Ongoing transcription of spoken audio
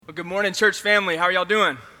Well, good morning, church family. How are y'all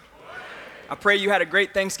doing? I pray you had a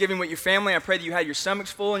great Thanksgiving with your family. I pray that you had your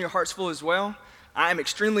stomachs full and your hearts full as well. I am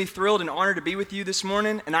extremely thrilled and honored to be with you this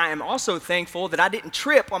morning, and I am also thankful that I didn't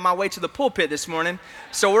trip on my way to the pulpit this morning,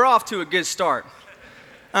 so we're off to a good start.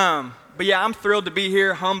 But yeah, I'm thrilled to be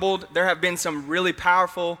here, humbled. There have been some really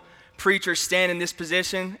powerful preachers stand in this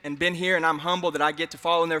position and been here, and I'm humbled that I get to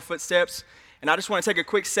follow in their footsteps. And I just want to take a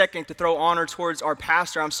quick second to throw honor towards our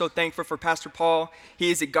pastor. I'm so thankful for Pastor Paul.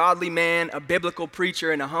 He is a godly man, a biblical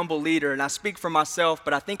preacher, and a humble leader. And I speak for myself,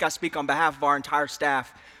 but I think I speak on behalf of our entire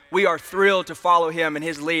staff. We are thrilled to follow him and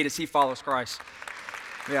his lead as he follows Christ.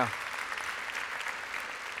 Yeah.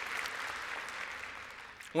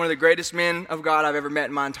 One of the greatest men of God I've ever met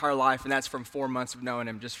in my entire life, and that's from 4 months of knowing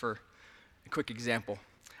him, just for a quick example.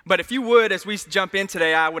 But if you would, as we jump in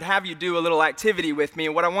today, I would have you do a little activity with me.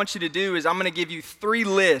 And what I want you to do is I'm going to give you 3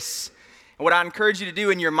 lists. And what I encourage you to do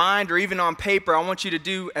in your mind or even on paper, I want you to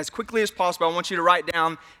do as quickly as possible. I want you to write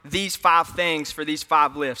down these 5 things for these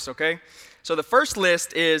 5 lists, okay? So the first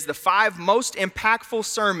list is the 5 most impactful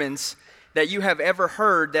sermons that you have ever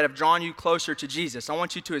heard that have drawn you closer to Jesus. I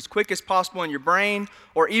want you to, as quick as possible in your brain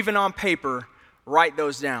or even on paper, write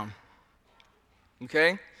those down,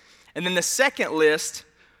 okay? And then the second list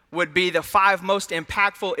would be the 5 most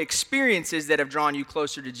impactful experiences that have drawn you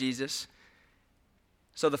closer to Jesus.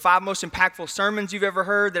 So the 5 most impactful sermons you've ever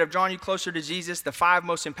heard that have drawn you closer to Jesus, the 5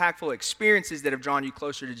 most impactful experiences that have drawn you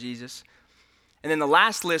closer to Jesus. And then the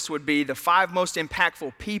last list would be the 5 most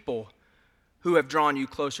impactful people who have drawn you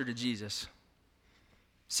closer to Jesus.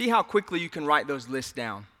 See how quickly you can write those lists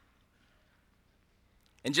down.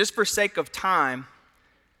 And just for sake of time,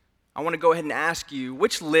 I want to go ahead and ask you,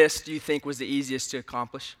 which list do you think was the easiest to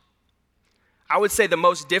accomplish? I would say the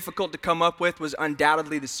most difficult to come up with was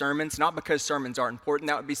undoubtedly the sermons, not because sermons aren't important.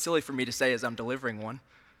 That would be silly for me to say as I'm delivering one.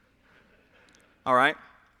 All right?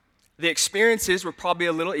 The experiences were probably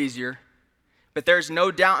a little easier, but there's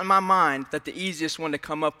no doubt in my mind that the easiest one to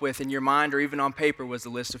come up with in your mind or even on paper was the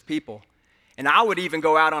list of people. And I would even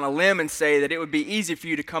go out on a limb and say that it would be easy for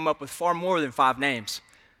you to come up with far more than 5 names.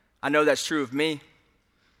 I know that's true of me.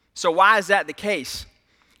 So why is that the case?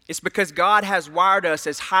 It's because God has wired us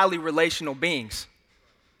as highly relational beings.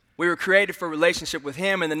 We were created for relationship with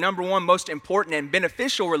Him, and the number one most important and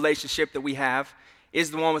beneficial relationship that we have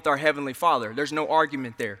is the one with our Heavenly Father. There's no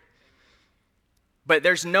argument there. But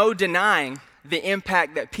there's no denying the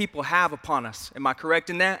impact that people have upon us. Am I correct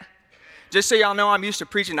in that? Just so y'all know, I'm used to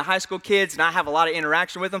preaching to high school kids, and I have a lot of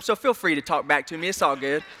interaction with them, so feel free to talk back to me. It's all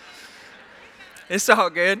good. It's all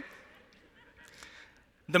good.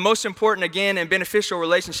 The most important, again, and beneficial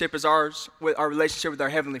relationship is our relationship with our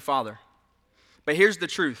Heavenly Father. But here's the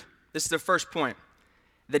truth. This is the first point.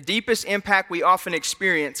 The deepest impact we often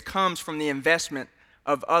experience comes from the investment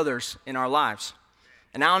of others in our lives.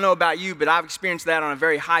 And I don't know about you, but I've experienced that on a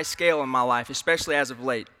very high scale in my life, especially as of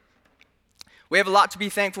late. We have a lot to be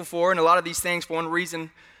thankful for, and a lot of these things, for one reason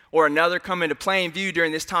or another, come into plain view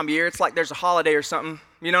during this time of year. It's like there's a holiday or something,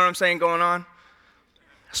 you know what I'm saying, going on?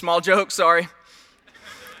 Small joke, sorry.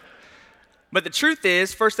 But the truth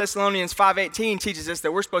is, 1 Thessalonians 5:18 teaches us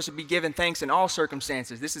that we're supposed to be giving thanks in all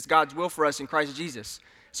circumstances. This is God's will for us in Christ Jesus.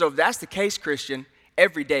 So if that's the case, Christian,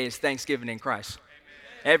 every day is Thanksgiving in Christ.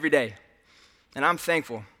 Amen. Every day. And I'm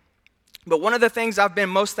thankful. But one of the things I've been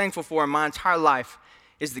most thankful for in my entire life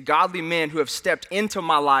is the godly men who have stepped into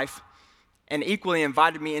my life and equally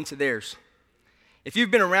invited me into theirs. If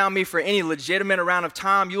you've been around me for any legitimate amount of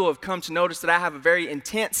time, you will have come to notice that I have a very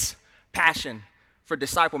intense passion for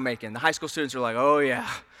disciple making. The high school students are like, oh yeah.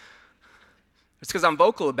 It's because I'm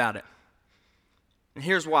vocal about it. And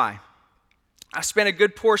here's why. I spent a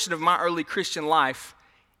good portion of my early Christian life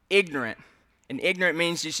ignorant. And ignorant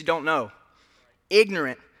means you don't know.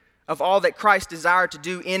 Ignorant of all that Christ desired to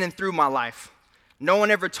do in and through my life. No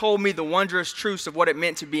one ever told me the wondrous truths of what it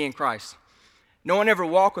meant to be in Christ. No one ever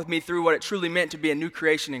walked with me through what it truly meant to be a new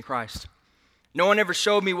creation in Christ. No one ever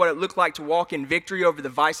showed me what it looked like to walk in victory over the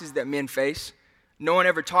vices that men face. No one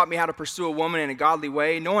ever taught me how to pursue a woman in a godly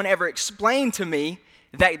way. No one ever explained to me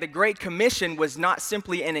that the Great Commission was not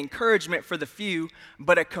simply an encouragement for the few,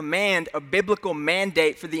 but a command, a biblical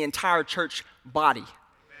mandate for the entire church body.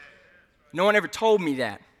 No one ever told me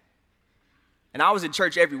that. And I was in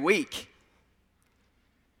church every week.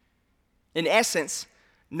 In essence,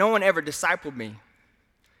 no one ever discipled me.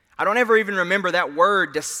 I don't ever even remember that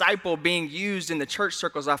word disciple being used in the church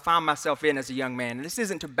circles I found myself in as a young man. And this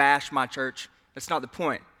isn't to bash my church. That's not the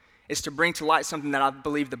point. It's to bring to light something that I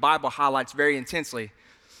believe the Bible highlights very intensely.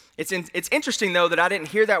 It's interesting, though, that I didn't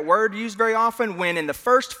hear that word used very often when in the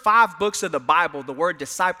first 5 books of the Bible, the word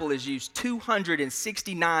disciple is used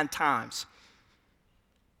 269 times.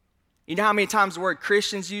 You know how many times the word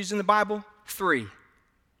Christian's used in the Bible? 3.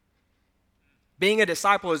 Being a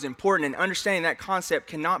disciple is important, and understanding that concept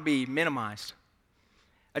cannot be minimized.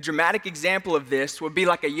 A dramatic example of this would be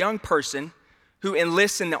like a young person who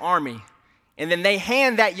enlists in the army, and then they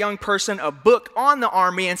hand that young person a book on the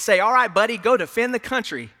army and say, all right, buddy, go defend the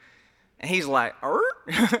country. And he's like,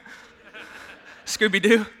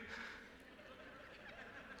 Scooby-Doo.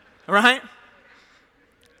 Right?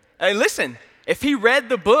 Hey, listen, if he read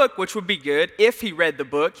the book, which would be good, if he read the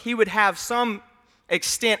book, he would have some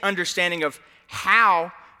extent understanding of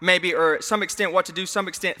how maybe, or some extent what to do, some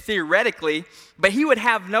extent theoretically, but he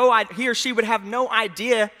or she would have no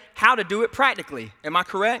idea how to do it practically. Am I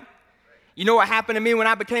correct? You know what happened to me when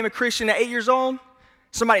I became a Christian at 8 years old?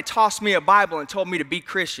 Somebody tossed me a Bible and told me to be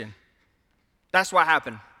Christian. That's what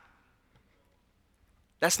happened.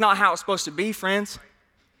 That's not how it's supposed to be, friends.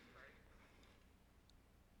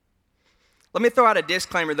 Let me throw out a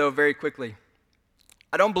disclaimer, though, very quickly.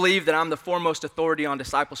 I don't believe that I'm the foremost authority on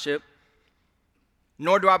discipleship,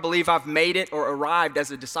 nor do I believe I've made it or arrived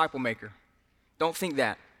as a disciple maker. Don't think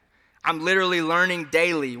that. I'm literally learning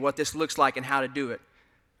daily what this looks like and how to do it.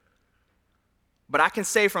 But I can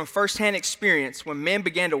say from firsthand experience, when men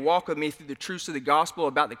began to walk with me through the truths of the gospel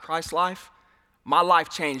about the Christ life, my life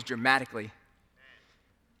changed dramatically.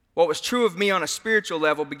 What was true of me on a spiritual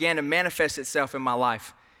level began to manifest itself in my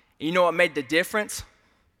life. And you know what made the difference?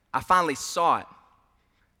 I finally saw it.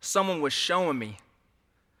 Someone was showing me.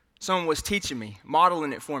 Someone was teaching me,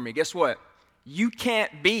 modeling it for me. Guess what? You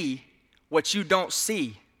can't be what you don't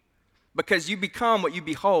see, because you become what you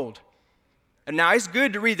behold. And now it's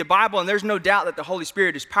good to read the Bible, and there's no doubt that the Holy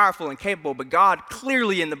Spirit is powerful and capable, but God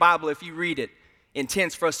clearly in the Bible, if you read it,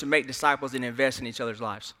 intends for us to make disciples and invest in each other's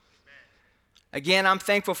lives. Again, I'm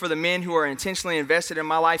thankful for the men who are intentionally invested in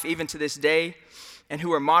my life even to this day, and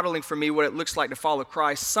who are modeling for me what it looks like to follow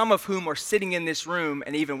Christ, some of whom are sitting in this room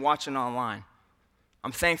and even watching online.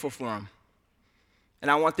 I'm thankful for them. And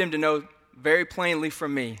I want them to know very plainly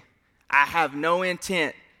from me, I have no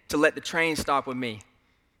intent to let the train stop with me.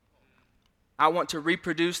 I want to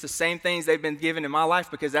reproduce the same things they've been given in my life,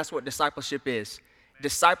 because that's what discipleship is.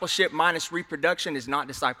 Discipleship minus reproduction is not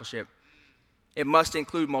discipleship. It must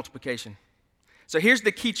include multiplication. So here's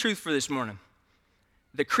the key truth for this morning.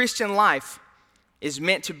 The Christian life is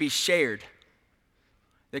meant to be shared.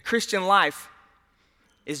 The Christian life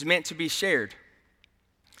is meant to be shared.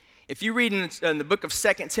 If you read in the book of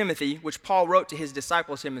 2 Timothy, which Paul wrote to his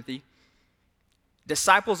disciple Timothy,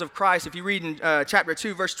 disciples of Christ, if you read in chapter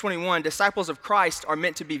 2, verse 21, disciples of Christ are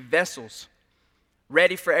meant to be vessels,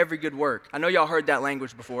 ready for every good work. I know y'all heard that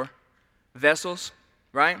language before. Vessels,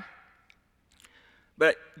 right?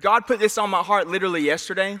 But God put this on my heart literally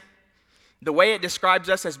yesterday. The way it describes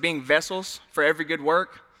us as being vessels for every good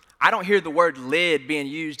work, I don't hear the word lid being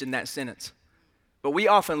used in that sentence. But we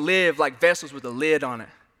often live like vessels with a lid on it,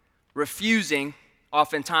 refusing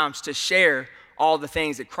oftentimes to share all the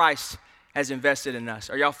things that Christ has invested in us.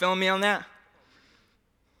 Are y'all feeling me on that?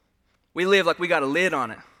 We live like we got a lid on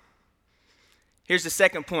it. Here's the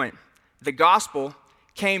second point. The gospel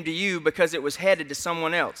came to you because it was headed to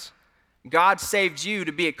someone else. God saved you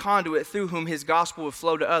to be a conduit through whom his gospel would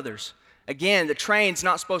flow to others. Again, the train's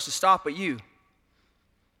not supposed to stop at you.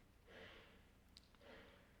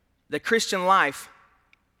 The Christian life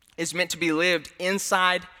is meant to be lived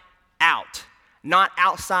inside out, not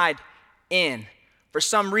outside in. For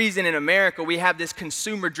some reason in America, we have this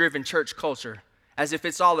consumer-driven church culture, as if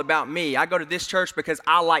it's all about me. I go to this church because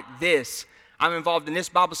I like this. I'm involved in this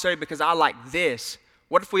Bible study because I like this.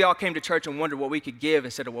 What if we all came to church and wondered what we could give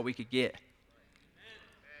instead of what we could get?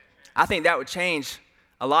 I think that would change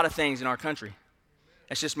a lot of things in our country.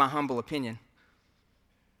 That's just my humble opinion.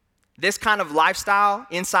 This kind of lifestyle,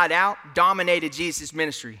 inside out, dominated Jesus'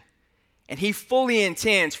 ministry. And he fully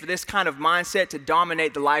intends for this kind of mindset to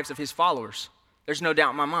dominate the lives of his followers. There's no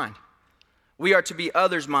doubt in my mind. We are to be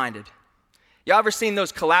others-minded. Y'all ever seen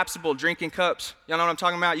those collapsible drinking cups? Y'all know what I'm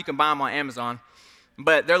talking about? You can buy them on Amazon.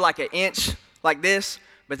 But they're like an inch like this,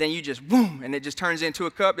 but then you just boom, and it just turns into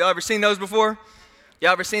a cup. Y'all ever seen those before?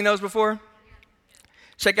 Y'all ever seen those before?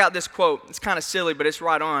 Check out this quote. It's kind of silly, but it's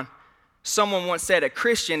right on. Someone once said, a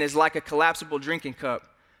Christian is like a collapsible drinking cup.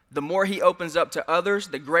 The more he opens up to others,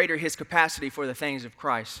 the greater his capacity for the things of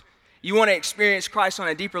Christ. You want to experience Christ on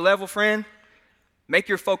a deeper level, friend? Make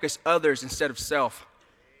your focus others instead of self.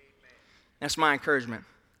 That's my encouragement.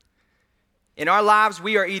 In our lives,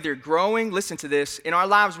 we are either growing, listen to this, in our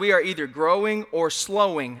lives, we are either growing or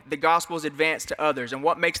slowing the gospel's advance to others. And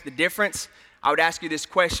what makes the difference? I would ask you this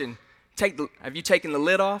question. Have you taken the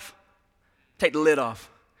lid off? Take the lid off.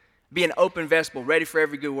 Be an open vessel, ready for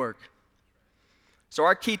every good work. So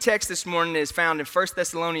our key text this morning is found in 1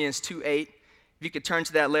 Thessalonians 2:8. If you could turn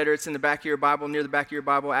to that letter, it's in the back of your Bible, near the back of your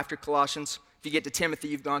Bible, after Colossians. If you get to Timothy,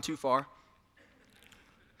 you've gone too far.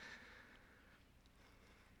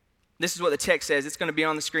 This is what the text says. It's going to be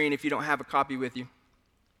on the screen if you don't have a copy with you.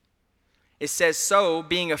 It says, "So,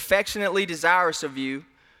 being affectionately desirous of you,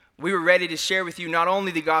 we were ready to share with you not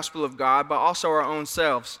only the gospel of God, but also our own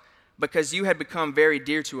selves, because you had become very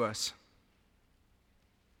dear to us."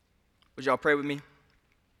 Would y'all pray with me?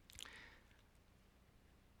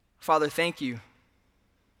 Father, thank you,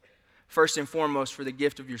 first and foremost, for the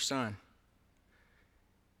gift of your Son,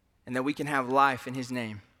 and that we can have life in his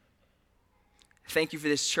name. Thank you for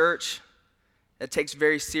this church that takes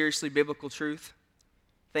very seriously biblical truth.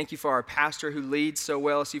 Thank you for our pastor who leads so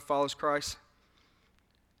well as he follows Christ.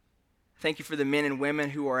 Thank you for the men and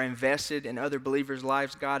women who are invested in other believers'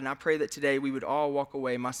 lives, God, and I pray that today we would all walk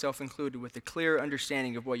away, myself included, with a clear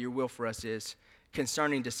understanding of what your will for us is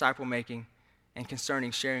concerning disciple making and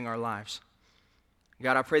concerning sharing our lives.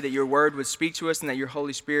 God, I pray that your word would speak to us and that your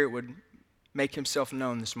Holy Spirit would make himself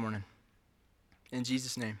known this morning. In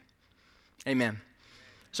Jesus' name, amen.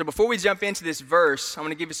 So before we jump into this verse, I'm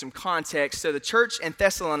going to give you some context. So the church in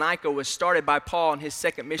Thessalonica was started by Paul on his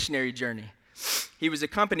second missionary journey. He was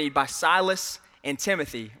accompanied by Silas and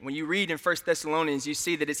Timothy. When you read in 1 Thessalonians, you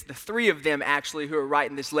see that it's the three of them actually who are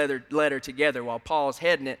writing this letter together. While Paul's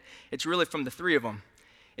heading it, it's really from the three of them.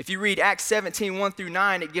 If you read Acts 17, 1 through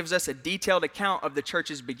 9, it gives us a detailed account of the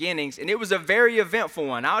church's beginnings, and it was a very eventful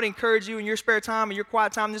one. I would encourage you in your spare time and your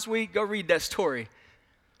quiet time this week, go read that story.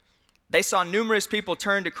 They saw numerous people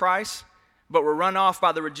turn to Christ, but were run off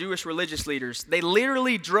by the Jewish religious leaders. They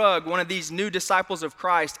literally drug one of these new disciples of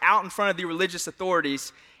Christ out in front of the religious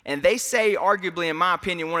authorities, and they say, arguably, in my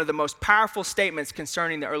opinion, one of the most powerful statements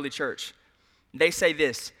concerning the early church. They say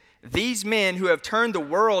this: "These men who have turned the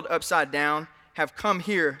world upside down have come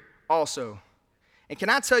here also." And can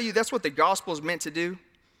I tell you, that's what the gospel is meant to do?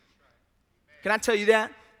 Can I tell you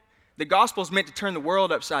that? The gospel is meant to turn the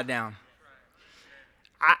world upside down.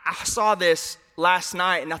 I saw this last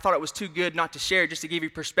night, and I thought it was too good not to share, just to give you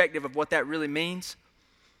perspective of what that really means.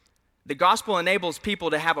 The gospel enables people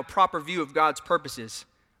to have a proper view of God's purposes,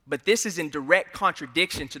 but this is in direct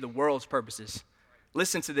contradiction to the world's purposes.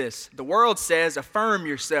 Listen to this. The world says, affirm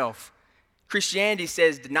yourself. Christianity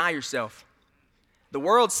says, deny yourself. The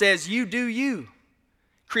world says, you do you.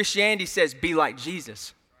 Christianity says, be like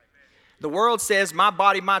Jesus. The world says, my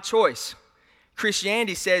body, my choice.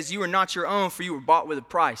 Christianity says, you are not your own, for you were bought with a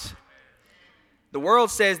price. The world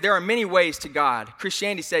says there are many ways to God.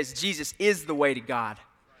 Christianity says Jesus is the way to God.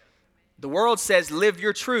 The world says live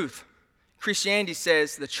your truth. Christianity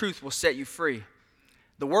says the truth will set you free.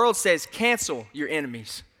 The world says cancel your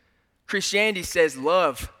enemies. Christianity says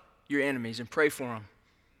love your enemies and pray for them.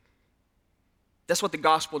 That's what the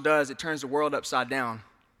gospel does. It turns the world upside down.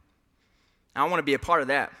 I want to be a part of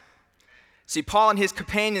that. See, Paul and his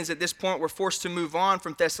companions at this point were forced to move on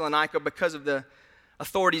from Thessalonica because of the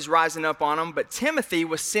authorities rising up on them. But Timothy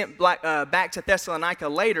was sent back to Thessalonica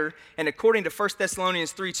later, and according to 1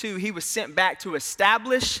 Thessalonians 3:2, he was sent back to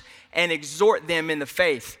establish and exhort them in the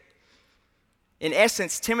faith. In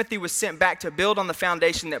essence, Timothy was sent back to build on the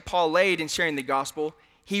foundation that Paul laid in sharing the gospel.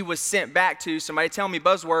 He was sent back to, somebody tell me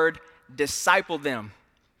buzzword, disciple them.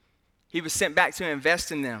 He was sent back to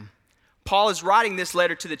invest in them. Paul is writing this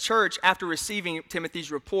letter to the church after receiving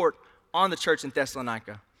Timothy's report on the church in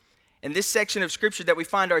Thessalonica. And this section of scripture that we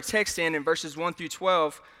find our text in verses 1 through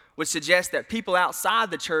 12 would suggest that people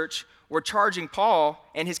outside the church were charging Paul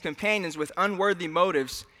and his companions with unworthy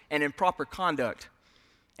motives and improper conduct.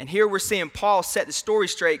 And here we're seeing Paul set the story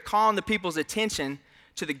straight, calling the people's attention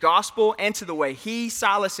to the gospel and to the way he,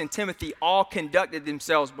 Silas, and Timothy all conducted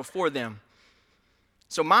themselves before them.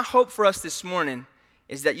 So my hope for us this morning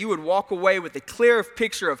is that you would walk away with a clear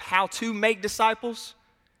picture of how to make disciples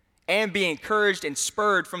and be encouraged and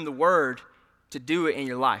spurred from the word to do it in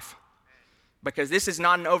your life. Because this is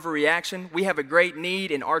not an overreaction. We have a great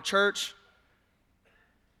need in our church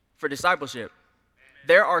for discipleship.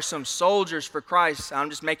 There are some soldiers for Christ. I'm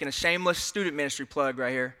just making a shameless student ministry plug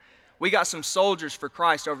right here. We got some soldiers for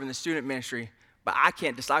Christ over in the student ministry, but I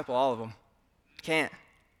can't disciple all of them. Can't.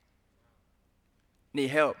 Need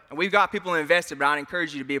help. And we've got people invested, but I'd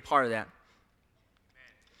encourage you to be a part of that.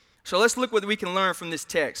 So let's look what we can learn from this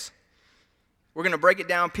text. We're going to break it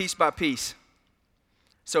down piece by piece.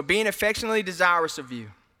 So being affectionately desirous of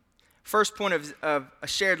you. First point of a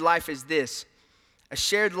shared life is this. A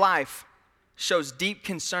shared life shows deep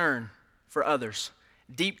concern for others.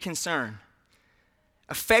 Deep concern.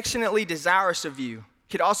 Affectionately desirous of you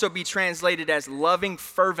could also be translated as loving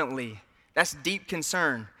fervently. That's deep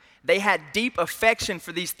concern. They had deep affection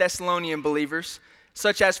for these Thessalonian believers,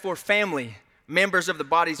 such as for family, members of the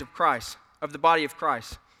body of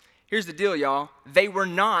Christ. Here's the deal, y'all. They were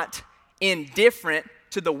not indifferent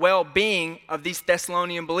to the well-being of these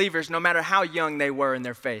Thessalonian believers, no matter how young they were in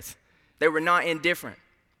their faith. They were not indifferent.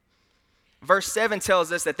 Verse 7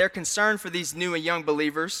 tells us that their concern for these new and young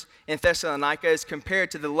believers in Thessalonica is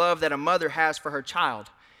compared to the love that a mother has for her child.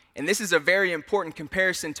 And this is a very important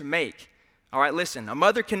comparison to make. All right, listen. A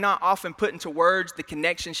mother cannot often put into words the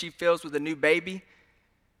connection she feels with a new baby,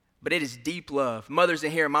 but it is deep love. Mothers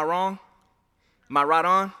in here, am I wrong? Am I right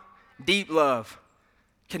on? Deep love,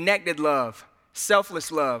 connected love,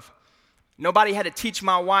 selfless love. Nobody had to teach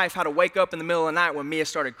my wife how to wake up in the middle of the night when Mia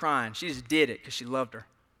started crying. She just did it because she loved her,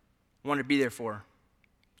 wanted to be there for her.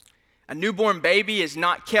 A newborn baby is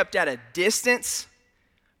not kept at a distance,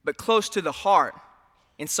 but close to the heart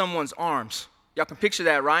in someone's arms. Y'all can picture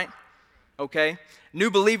that, right? Okay. New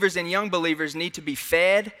believers and young believers need to be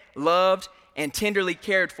fed, loved, and tenderly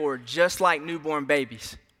cared for just like newborn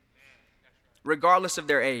babies, regardless of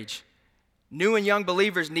their age. New and young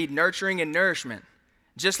believers need nurturing and nourishment,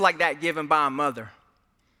 just like that given by a mother.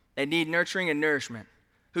 They need nurturing and nourishment.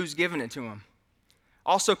 Who's giving it to them?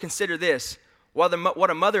 Also consider this. What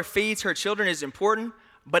a mother feeds her children is important,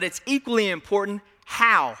 but it's equally important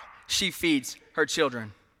how she feeds her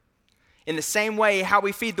children. In the same way, how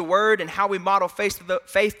we feed the word and how we model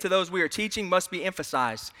faith to those we are teaching must be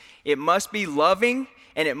emphasized. It must be loving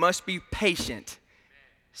and it must be patient,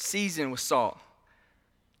 seasoned with salt.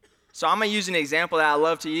 So I'm going to use an example that I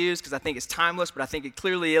love to use because I think it's timeless, but I think it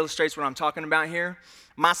clearly illustrates what I'm talking about here.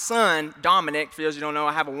 My son, Dominic, for those who don't know,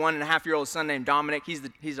 I have a 1.5-year-old son named Dominic.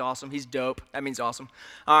 He's awesome. He's dope. That means awesome.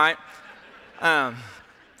 All right.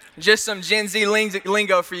 Just some Gen Z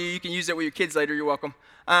lingo for you. You can use it with your kids later. You're welcome.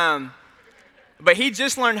 But he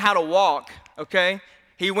just learned how to walk, okay?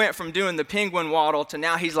 He went from doing the penguin waddle to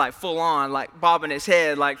now he's like full on, like bobbing his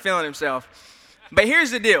head, like feeling himself. But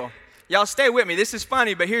here's the deal. Y'all stay with me. This is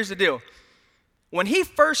funny, but here's the deal. When he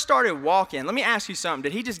first started walking, let me ask you something.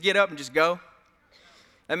 Did he just get up and just go?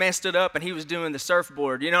 That man stood up and he was doing the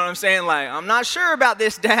surfboard. You know what I'm saying? Like, I'm not sure about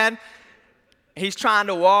this, Dad. He's trying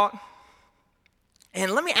to walk.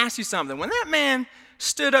 And let me ask you something. When that man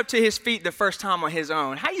stood up to his feet the first time on his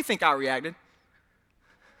own, how do you think I reacted?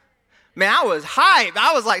 Man, I was hyped.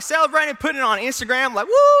 I was like celebrating, putting it on Instagram, like,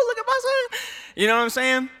 woo, look at my son. You know what I'm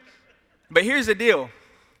saying? But here's the deal.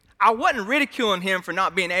 I wasn't ridiculing him for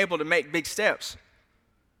not being able to make big steps.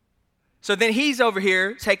 So then he's over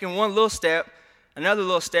here taking one little step, another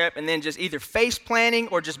little step, and then just either face planting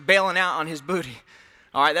or just bailing out on his booty.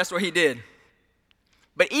 All right, that's what he did.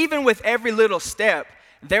 But even with every little step,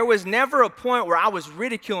 there was never a point where I was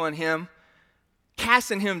ridiculing him,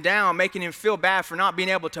 casting him down, making him feel bad for not being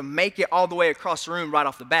able to make it all the way across the room right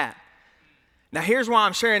off the bat. Now here's why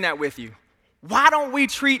I'm sharing that with you. Why don't we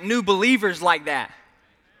treat new believers like that?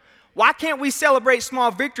 Why can't we celebrate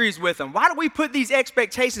small victories with them? Why do we put these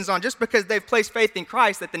expectations on just because they've placed faith in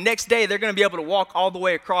Christ that the next day they're going to be able to walk all the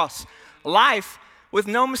way across life with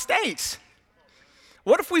no mistakes?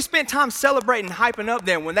 What if we spent time celebrating, hyping up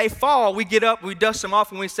them? When they fall, we get up, we dust them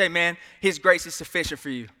off, and we say, man, his grace is sufficient for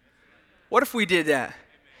you. What if we did that?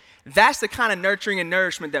 That's the kind of nurturing and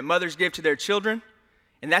nourishment that mothers give to their children,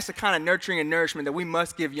 and that's the kind of nurturing and nourishment that we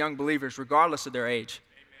must give young believers regardless of their age.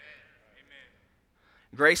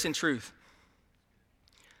 Grace and truth.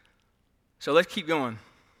 So let's keep going.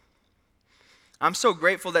 I'm so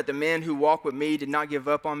grateful that the men who walk with me did not give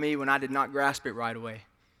up on me when I did not grasp it right away.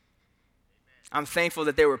 I'm thankful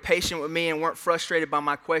that they were patient with me and weren't frustrated by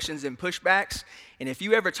my questions and pushbacks. And if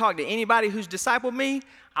you ever talk to anybody who's discipled me,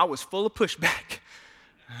 I was full of pushback.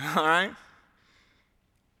 All right?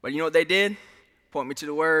 But you know what they did? Point me to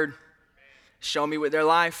the word. Show me with their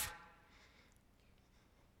life.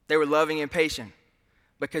 They were loving and patient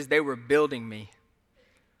because they were building me.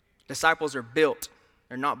 Disciples are built.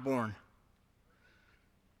 They're not born.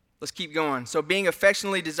 Let's keep going. So being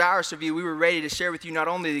affectionately desirous of you, we were ready to share with you not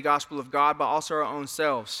only the gospel of God, but also our own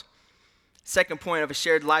selves. Second point of a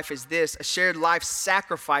shared life is this: a shared life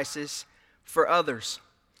sacrifices for others.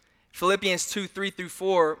 Philippians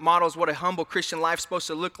 2:3-4 models what a humble Christian life is supposed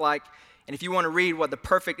to look like. And if you want to read what the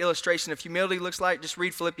perfect illustration of humility looks like, just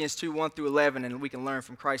read Philippians 2:1-11, and we can learn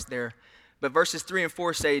from Christ there. But verses 3 and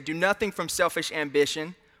 4 say, do nothing from selfish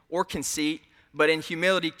ambition or conceit, but in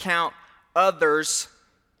humility count others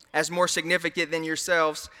as more significant than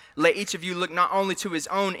yourselves. Let each of you look not only to his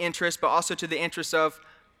own interest, but also to the interests of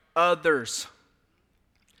others.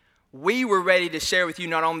 We were ready to share with you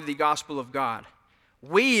not only the gospel of God.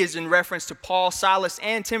 We is in reference to Paul, Silas,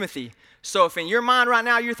 and Timothy. So if in your mind right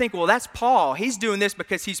now you're thinking, well, that's Paul. He's doing this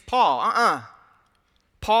because he's Paul.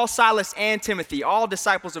 Paul, Silas, and Timothy, all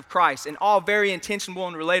disciples of Christ, and all very intentional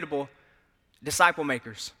and relatable disciple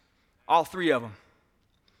makers. All three of them.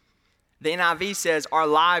 The NIV says, our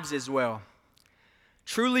lives as well.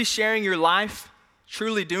 Truly sharing your life,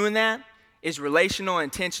 truly doing that, is relational and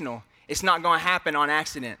intentional. It's not going to happen on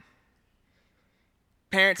accident.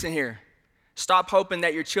 Parents in here, stop hoping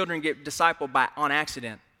that your children get discipled on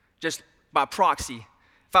accident, just by proxy.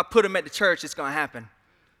 If I put them at the church, it's going to happen.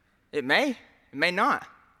 It may not.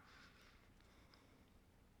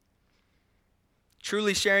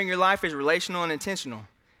 Truly sharing your life is relational and intentional.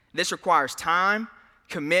 This requires time,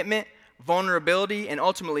 commitment, vulnerability, and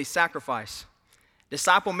ultimately sacrifice.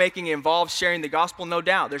 Disciple making involves sharing the gospel, no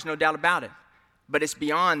doubt. There's no doubt about it. But it's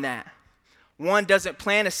beyond that. One doesn't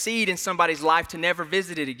plant a seed in somebody's life to never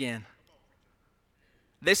visit it again.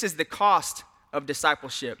 This is the cost of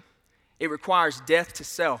discipleship. It requires death to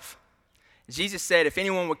self. Jesus said, if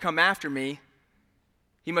anyone would come after me,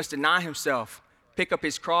 he must deny himself, pick up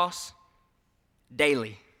his cross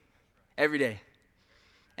daily, every day.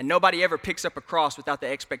 And nobody ever picks up a cross without the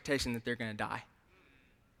expectation that they're going to die.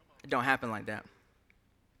 It don't happen like that.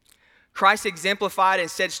 Christ exemplified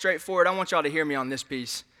and said straightforward, I want y'all to hear me on this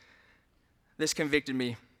piece. This convicted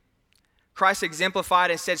me. Christ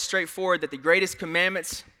exemplified and said straightforward that the greatest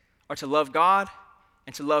commandments are to love God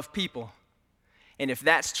and to love people. And if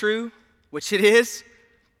that's true, which it is,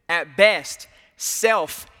 at best,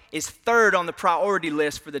 self is third on the priority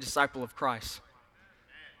list for the disciple of Christ.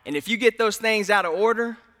 And if you get those things out of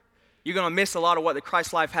order, you're going to miss a lot of what the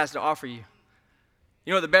Christ life has to offer you.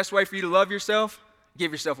 You know the best way for you to love yourself?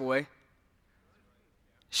 Give yourself away.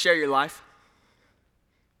 Share your life.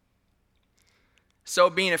 So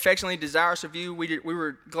being affectionately desirous of you, we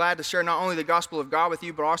were glad to share not only the gospel of God with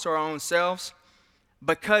you, but also our own selves,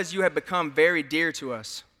 because you have become very dear to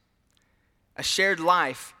us. A shared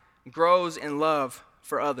life grows in love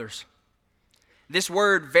for others. This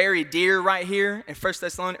word very dear right here in 1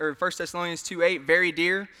 Thessalonians 2:8, very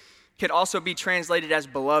dear, could also be translated as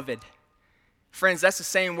beloved. Friends, that's the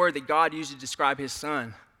same word that God used to describe his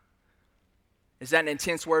son. Is that an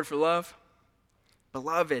intense word for love?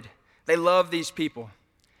 Beloved. They love these people.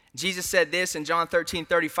 Jesus said this in John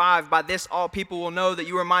 13:35, by this all people will know that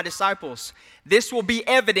you are my disciples. This will be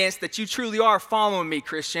evidence that you truly are following me,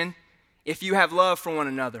 Christian, if you have love for one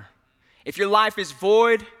another. If your life is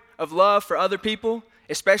void of love for other people,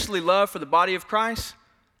 especially love for the body of Christ,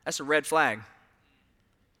 that's a red flag.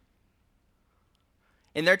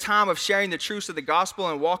 In their time of sharing the truths of the gospel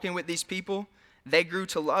and walking with these people, they grew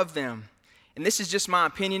to love them. And this is just my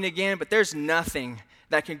opinion again, but there's nothing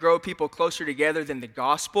that can grow people closer together than the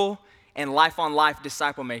gospel and life-on-life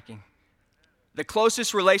disciple making. The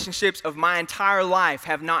closest relationships of my entire life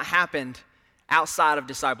have not happened outside of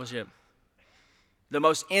discipleship. The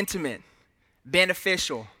most intimate,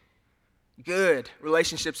 beneficial, good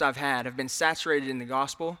relationships I've had have been saturated in the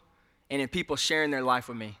gospel and in people sharing their life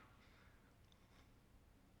with me.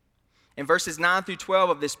 In verses 9 through 12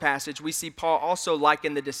 of this passage, we see Paul also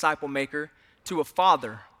liken the disciple maker to a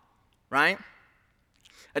father, right?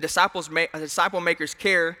 A disciple maker's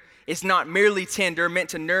care is not merely tender, meant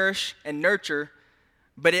to nourish and nurture,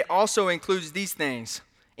 but it also includes these things: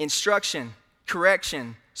 instruction,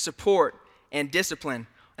 correction, support, and discipline.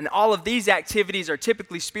 And all of these activities are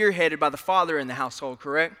typically spearheaded by the father in the household,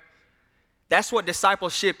 correct? That's what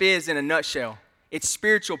discipleship is in a nutshell. It's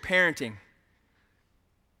spiritual parenting.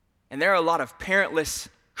 And there are a lot of parentless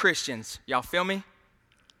Christians. Y'all feel me?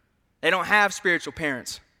 They don't have spiritual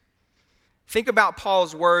parents. Think about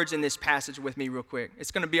Paul's words in this passage with me real quick.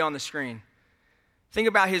 It's going to be on the screen. Think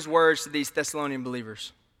about his words to these Thessalonian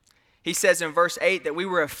believers. He says in verse 8 that we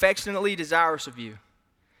were affectionately desirous of you.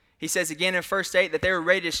 He says again in verse 8 that they were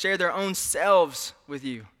ready to share their own selves with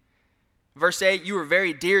you. Verse 8, you were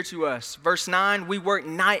very dear to us. Verse 9, we worked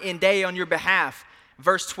night and day on your behalf.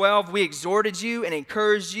 Verse 12, we exhorted you and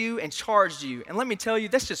encouraged you and charged you. And let me tell you,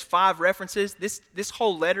 that's just 5 references. This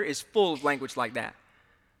whole letter is full of language like that.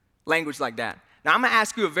 Language like that. Now, I'm going to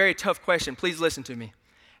ask you a very tough question. Please listen to me.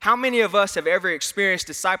 How many of us have ever experienced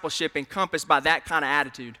discipleship encompassed by that kind of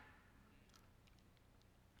attitude?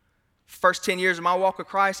 First 10 years of my walk with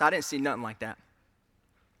Christ, I didn't see nothing like that.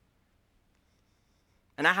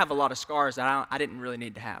 And I have a lot of scars that I didn't really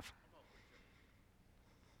need to have.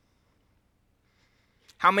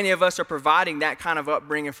 How many of us are providing that kind of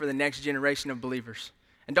upbringing for the next generation of believers?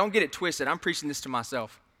 And don't get it twisted. I'm preaching this to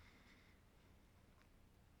myself.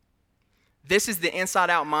 This is the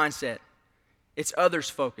inside-out mindset. It's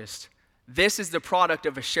others-focused. This is the product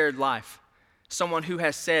of a shared life. Someone who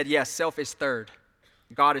has said, yes, self is third.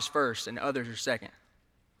 God is first and others are second.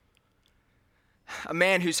 A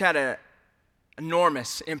man who's had an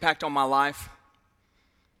enormous impact on my life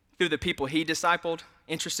through the people he discipled.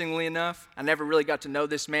 Interestingly enough, I never really got to know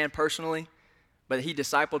this man personally, but he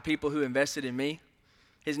discipled people who invested in me.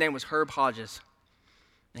 His name was Herb Hodges.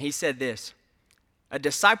 And he said this: a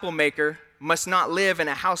disciple maker must not live in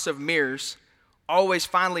a house of mirrors, always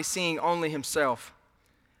finally seeing only himself,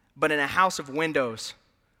 but in a house of windows,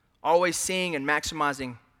 always seeing and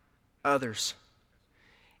maximizing others.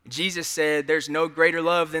 Jesus said there's no greater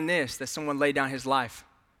love than this, that someone lay down his life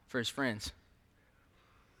for his friends.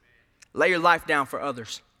 Lay your life down for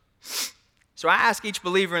others. So I ask each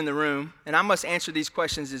believer in the room, and I must answer these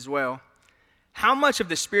questions as well. How much of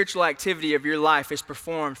the spiritual activity of your life is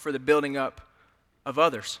performed for the building up of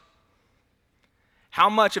others? How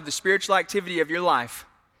much of the spiritual activity of your life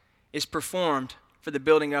is performed for the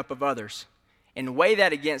building up of others? And weigh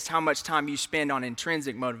that against how much time you spend on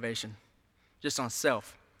intrinsic motivation, just on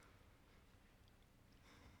self.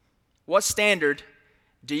 What standard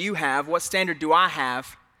do you have? What standard do I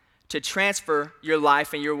have to transfer your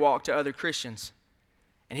life and your walk to other Christians?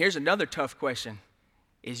 And here's another tough question.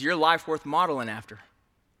 Is your life worth modeling after?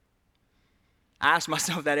 I ask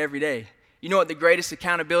myself that every day. You know what the greatest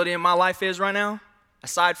accountability in my life is right now?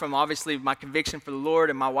 Aside from obviously my conviction for the Lord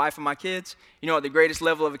and my wife and my kids, you know what the greatest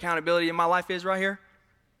level of accountability in my life is right here?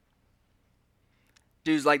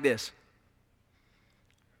 Dudes like this.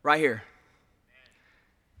 Right here.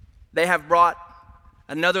 They have brought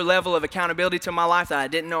another level of accountability to my life that I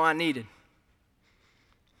didn't know I needed.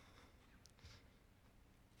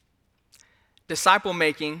 Disciple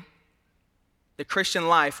making, the Christian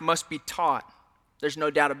life, must be taught. There's no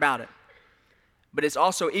doubt about it. But it's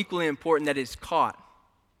also equally important that it's caught.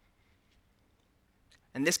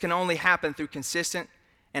 And this can only happen through consistent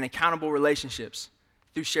and accountable relationships,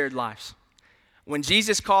 through shared lives. When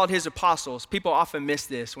Jesus called his apostles, people often miss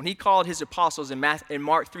this. When he called his apostles in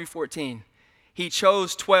Mark 3:14, he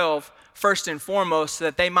chose 12 first and foremost so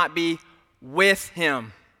that they might be with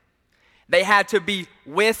him. They had to be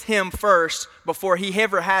with him first before he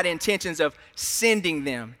ever had intentions of sending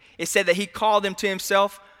them. It said that he called them to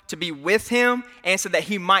himself to be with him and so that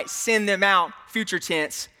he might send them out, future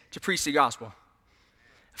tense, to preach the gospel.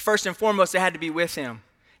 First and foremost, they had to be with him.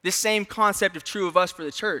 This same concept is true of us for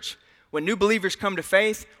the church. When new believers come to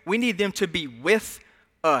faith, we need them to be with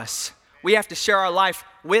us. We have to share our life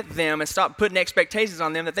with them and stop putting expectations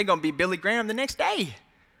on them that they're going to be Billy Graham the next day.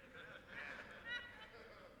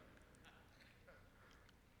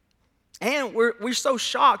 And we're so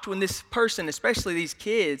shocked when this person, especially these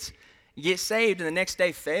kids, get saved and the next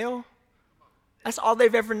day fail. That's all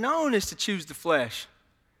they've ever known is to choose the flesh.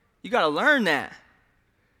 You got to learn that.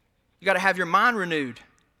 You got to have your mind renewed.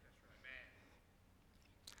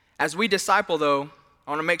 As we disciple, though,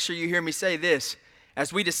 I want to make sure you hear me say this.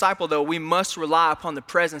 As we disciple, though, we must rely upon the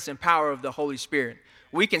presence and power of the Holy Spirit.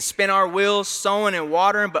 We can spin our wheels, sowing and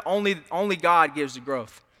watering, but only God gives the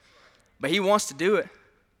growth. But he wants to do it,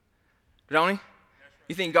 don't he?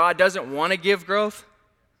 You think God doesn't want to give growth?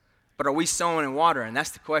 But are we sowing and watering?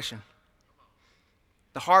 That's the question.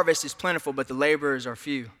 The harvest is plentiful, but the laborers are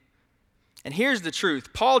few. And here's the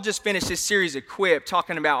truth. Paul just finished his series, Equip,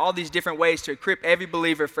 talking about all these different ways to equip every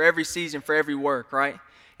believer for every season, for every work, right?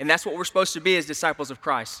 And that's what we're supposed to be as disciples of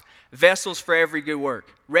Christ. Vessels for every good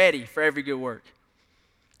work. Ready for every good work.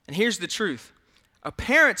 And here's the truth. A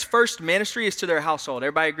parent's first ministry is to their household.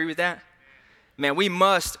 Everybody agree with that? Man,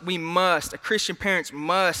 a Christian parents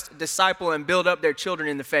must disciple and build up their children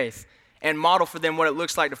in the faith and model for them what it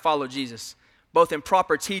looks like to follow Jesus, both in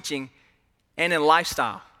proper teaching and in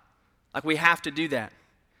lifestyle. Like, we have to do that.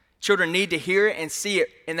 Children need to hear it and see it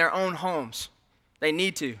in their own homes. They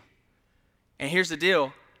need to. And here's the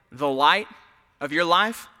deal. The light of your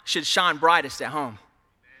life should shine brightest at home.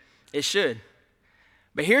 It should.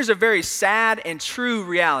 But here's a very sad and true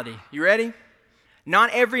reality. You ready? Not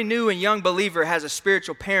every new and young believer has a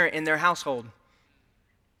spiritual parent in their household.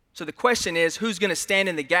 So the question is, who's going to stand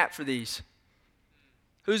in the gap for these?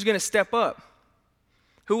 Who's going to step up?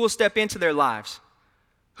 Who will step into their lives?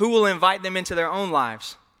 Who will invite them into their own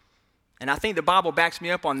lives? And I think the Bible backs me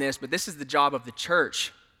up on this, but this is the job of the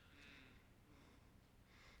church.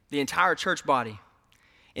 The entire church body.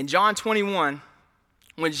 In John 21,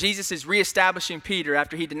 when Jesus is reestablishing Peter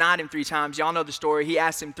after he denied him 3 times, y'all know the story. He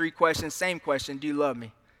asked him 3 questions, same question, do you love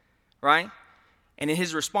me? Right? And in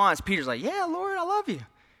his response, Peter's like, yeah, Lord, I love you.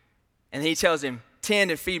 And he tells him,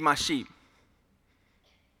 tend and feed my sheep.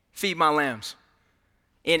 Feed my lambs.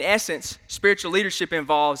 In essence, spiritual leadership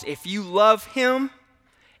involves, if you love him,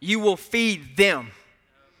 you will feed them.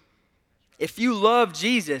 If you love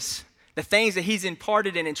Jesus, The things that he's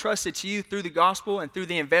imparted and entrusted to you through the gospel and through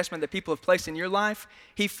the investment that people have placed in your life,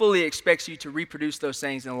 he fully expects you to reproduce those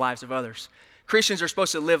things in the lives of others. Christians are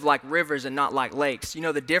supposed to live like rivers and not like lakes. You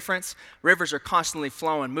know the difference? Rivers are constantly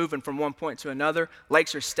flowing, moving from one point to another.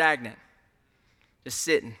 Lakes are stagnant, just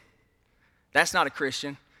sitting. That's not a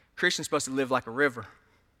Christian. Christian's supposed to live like a river.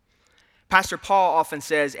 Pastor Paul often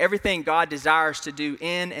says, everything God desires to do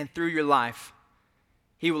in and through your life,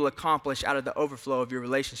 he will accomplish out of the overflow of your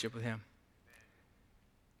relationship with him.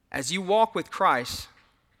 As you walk with Christ,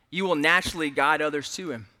 you will naturally guide others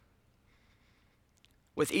to him.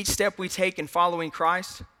 With each step we take in following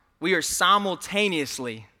Christ, we are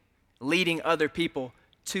simultaneously leading other people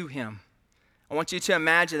to him. I want you to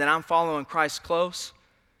imagine that I'm following Christ close.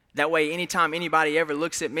 That way, anytime anybody ever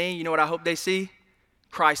looks at me, you know what I hope they see?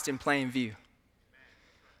 Christ in plain view.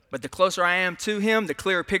 But the closer I am to him, the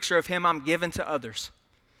clearer picture of him I'm given to others.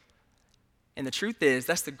 And the truth is,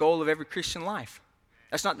 that's the goal of every Christian life.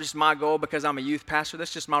 That's not just my goal because I'm a youth pastor.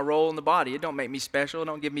 That's just my role in the body. It don't make me special. It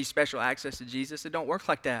don't give me special access to Jesus. It don't work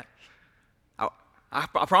like that.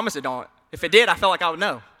 I promise it don't. If it did, I felt like I would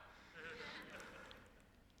know.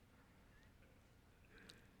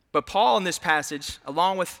 But Paul in this passage,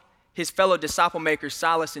 along with his fellow disciple makers,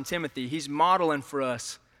 Silas and Timothy, he's modeling for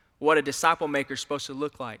us what a disciple maker is supposed to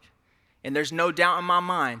look like. And there's no doubt in my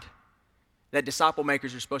mind that disciple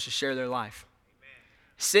makers are supposed to share their life. Amen.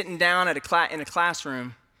 Sitting down in a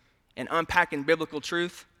classroom and unpacking biblical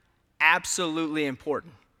truth, absolutely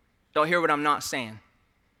important. Don't hear what I'm not saying.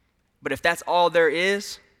 But if that's all there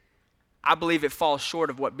is, I believe it falls short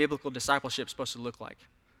of what biblical discipleship is supposed to look like.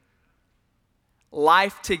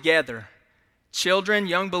 Life together. Children,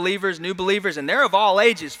 young believers, new believers, and they're of all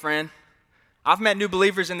ages, friend. I've met new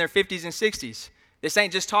believers in their 50s and 60s. This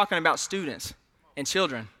ain't just talking about students and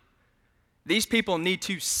children. These people need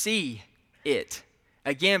to see it.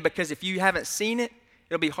 Again, because if you haven't seen it,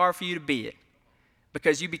 it'll be hard for you to be it.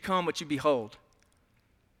 Because you become what you behold.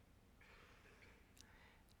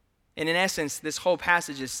 And in essence, this whole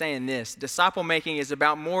passage is saying this. Disciple making is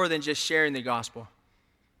about more than just sharing the gospel.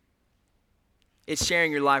 It's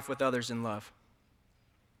sharing your life with others in love.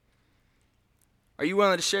 Are you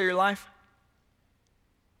willing to share your life?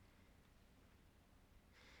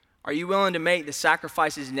 Are you willing to make the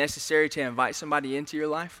sacrifices necessary to invite somebody into your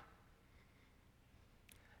life?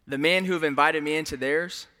 The men who have invited me into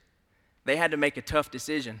theirs, they had to make a tough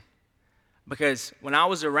decision. Because when I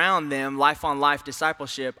was around them, life-on-life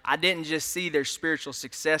discipleship, I didn't just see their spiritual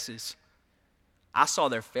successes. I saw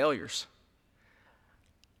their failures.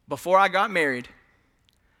 Before I got married,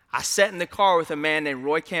 I sat in the car with a man named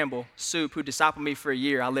Roy Campbell, Soup, who discipled me for a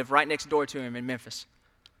year. I lived right next door to him in Memphis.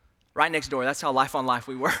 Right next door. That's how life-on-life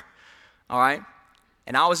we were. All right?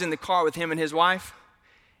 And I was in the car with him and his wife,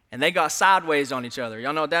 and they got sideways on each other.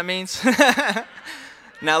 Y'all know what that means?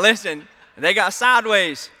 Now listen, they got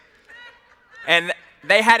sideways, and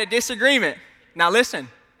they had a disagreement. Now listen,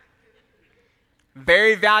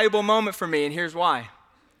 very valuable moment for me, and here's why.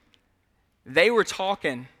 They were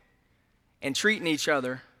talking and treating each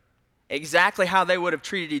other exactly how they would have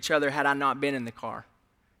treated each other had I not been in the car.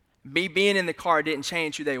 Me being in the car didn't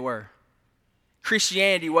change who they were.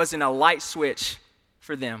 Christianity wasn't a light switch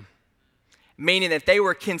for them, meaning that they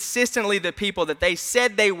were consistently the people that they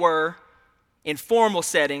said they were in formal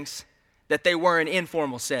settings, that they were in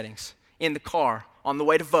informal settings, in the car, on the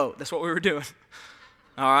way to vote. That's what we were doing,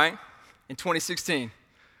 all right, in 2016.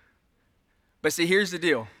 But see, here's the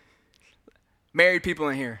deal. Married people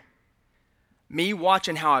in here, me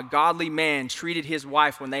watching how a godly man treated his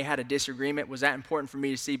wife when they had a disagreement, was that important for me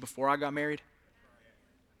to see before I got married?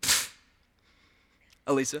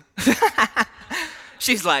 Elisa.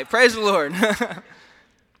 She's like, praise the Lord.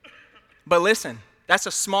 But listen, that's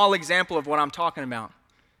a small example of what I'm talking about.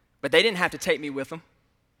 But they didn't have to take me with them.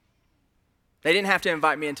 They didn't have to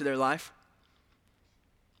invite me into their life.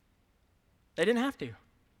 They didn't have to.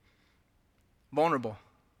 Vulnerable.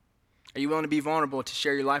 Are you willing to be vulnerable to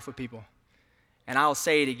share your life with people? And I'll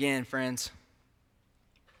say it again, friends.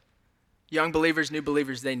 Young believers, new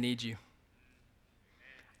believers, they need you.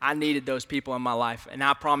 I needed those people in my life, and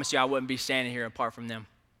I promise you I wouldn't be standing here apart from them.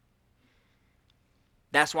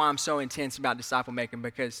 That's why I'm so intense about disciple making,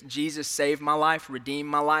 because Jesus saved my life, redeemed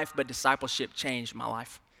my life, but discipleship changed my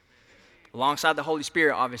life. Alongside the Holy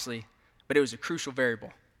Spirit, obviously, but it was a crucial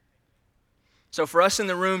variable. So for us in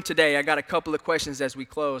the room today, I got a couple of questions as we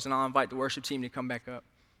close, and I'll invite the worship team to come back up.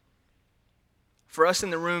 For us in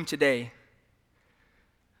the room today,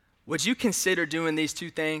 would you consider doing these two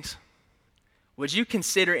things? Would you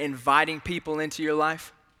consider inviting people into your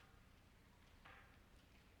life?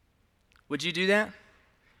 Would you do that?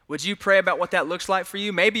 Would you pray about what that looks like for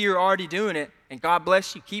you? Maybe you're already doing it, and God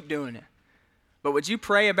bless you, keep doing it. But would you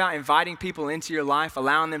pray about inviting people into your life,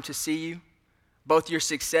 allowing them to see you, both your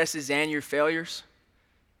successes and your failures?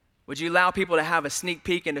 Would you allow people to have a sneak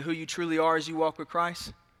peek into who you truly are as you walk with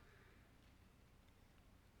Christ?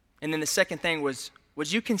 And then the second thing was,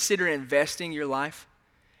 would you consider investing your life?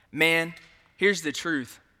 Man, here's the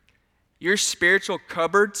truth. Your spiritual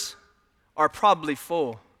cupboards are probably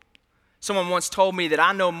full. Someone once told me that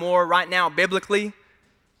I know more right now biblically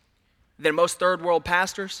than most third world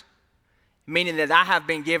pastors, meaning that I have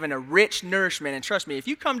been given a rich nourishment. And trust me, if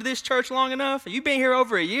you come to this church long enough, and you've been here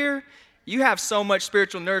over a year, you have so much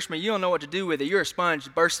spiritual nourishment, you don't know what to do with it. You're a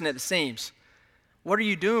sponge bursting at the seams. What are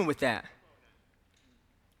you doing with that?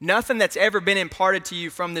 Nothing that's ever been imparted to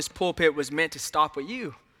you from this pulpit was meant to stop with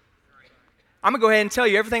you. I'm going to go ahead and tell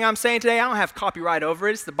you everything I'm saying today, I don't have copyright over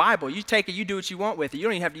it. It's the Bible. You take it, you do what you want with it. You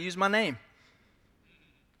don't even have to use my name.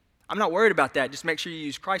 I'm not worried about that. Just make sure you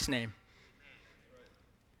use Christ's name.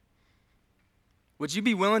 Would you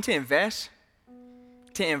be willing to invest,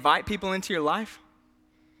 to invite people into your life?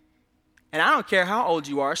 And I don't care how old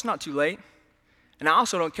you are. It's not too late. And I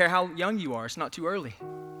also don't care how young you are. It's not too early.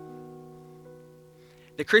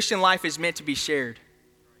 The Christian life is meant to be shared.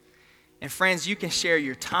 And friends, you can share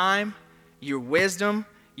your time, your wisdom,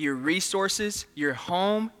 your resources, your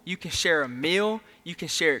home. You can share a meal. You can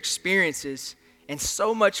share experiences and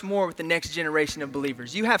so much more with the next generation of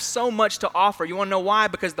believers. You have so much to offer. You want to know why?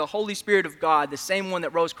 Because the Holy Spirit of God, the same one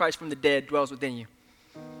that rose Christ from the dead, dwells within you.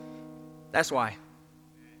 That's why.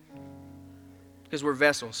 Because we're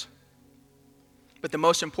vessels. But the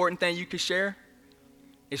most important thing you can share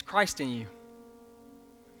is Christ in you.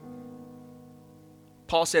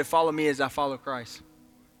 Paul said, follow me as I follow Christ.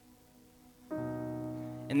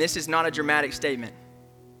 And this is not a dramatic statement.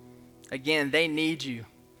 Again, they need you.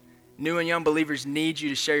 New and young believers need you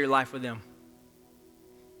to share your life with them.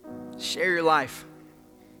 Share your life.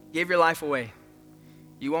 Give your life away.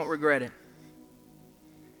 You won't regret it.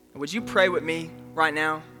 And would you pray with me right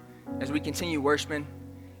now as we continue worshiping?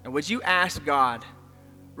 And would you ask God,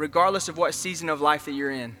 regardless of what season of life that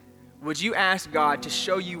you're in, would you ask God to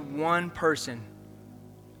show you one person?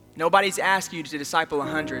 Nobody's asked you to disciple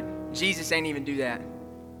 100. Jesus ain't even do that.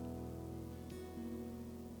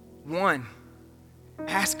 One.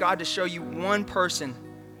 Ask God to show you one person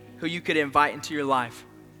who you could invite into your life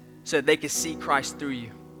so that they could see Christ through you.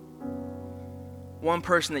 One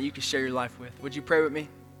person that you could share your life with. Would you pray with me?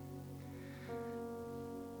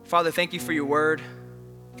 Father, thank you for your word.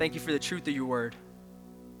 Thank you for the truth of your word.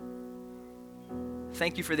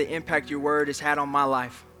 Thank you for the impact your word has had on my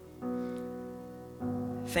life.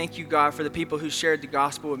 Thank you, God, for the people who shared the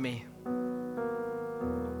gospel with me.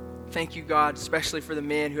 Thank you, God, especially for the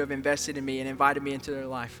men who have invested in me and invited me into their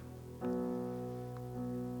life.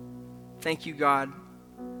 Thank you, God,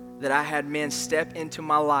 that I had men step into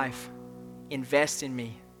my life, invest in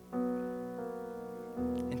me,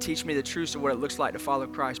 and teach me the truths of what it looks like to follow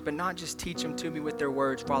Christ. But not just teach them to me with their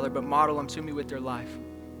words, Father, but model them to me with their life.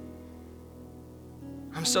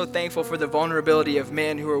 I'm so thankful for the vulnerability of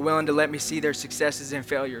men who are willing to let me see their successes and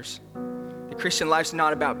failures. The Christian life's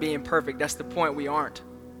not about being perfect. That's the point. We aren't.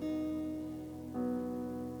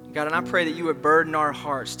 God, and I pray that you would burden our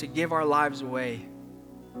hearts to give our lives away.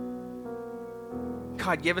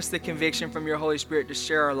 God, give us the conviction from your Holy Spirit to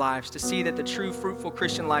share our lives, to see that the true fruitful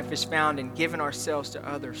Christian life is found in giving ourselves to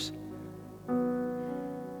others.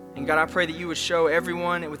 And God, I pray that you would show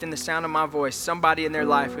everyone within the sound of my voice somebody in their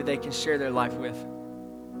life who they can share their life with.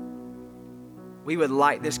 We would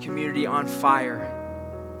light this community on fire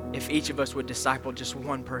if each of us would disciple just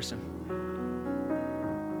one person.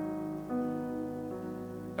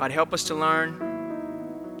 God, help us to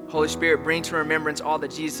learn. Holy Spirit, bring to remembrance all that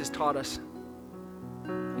Jesus taught us.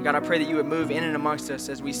 And God, I pray that you would move in and amongst us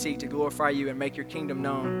as we seek to glorify you and make your kingdom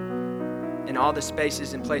known in all the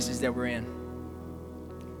spaces and places that we're in.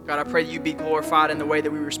 God, I pray that you be glorified in the way that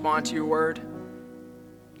we respond to your word.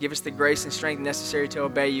 Give us the grace and strength necessary to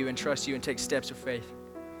obey you and trust you and take steps of faith.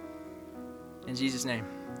 In Jesus' name,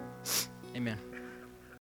 amen.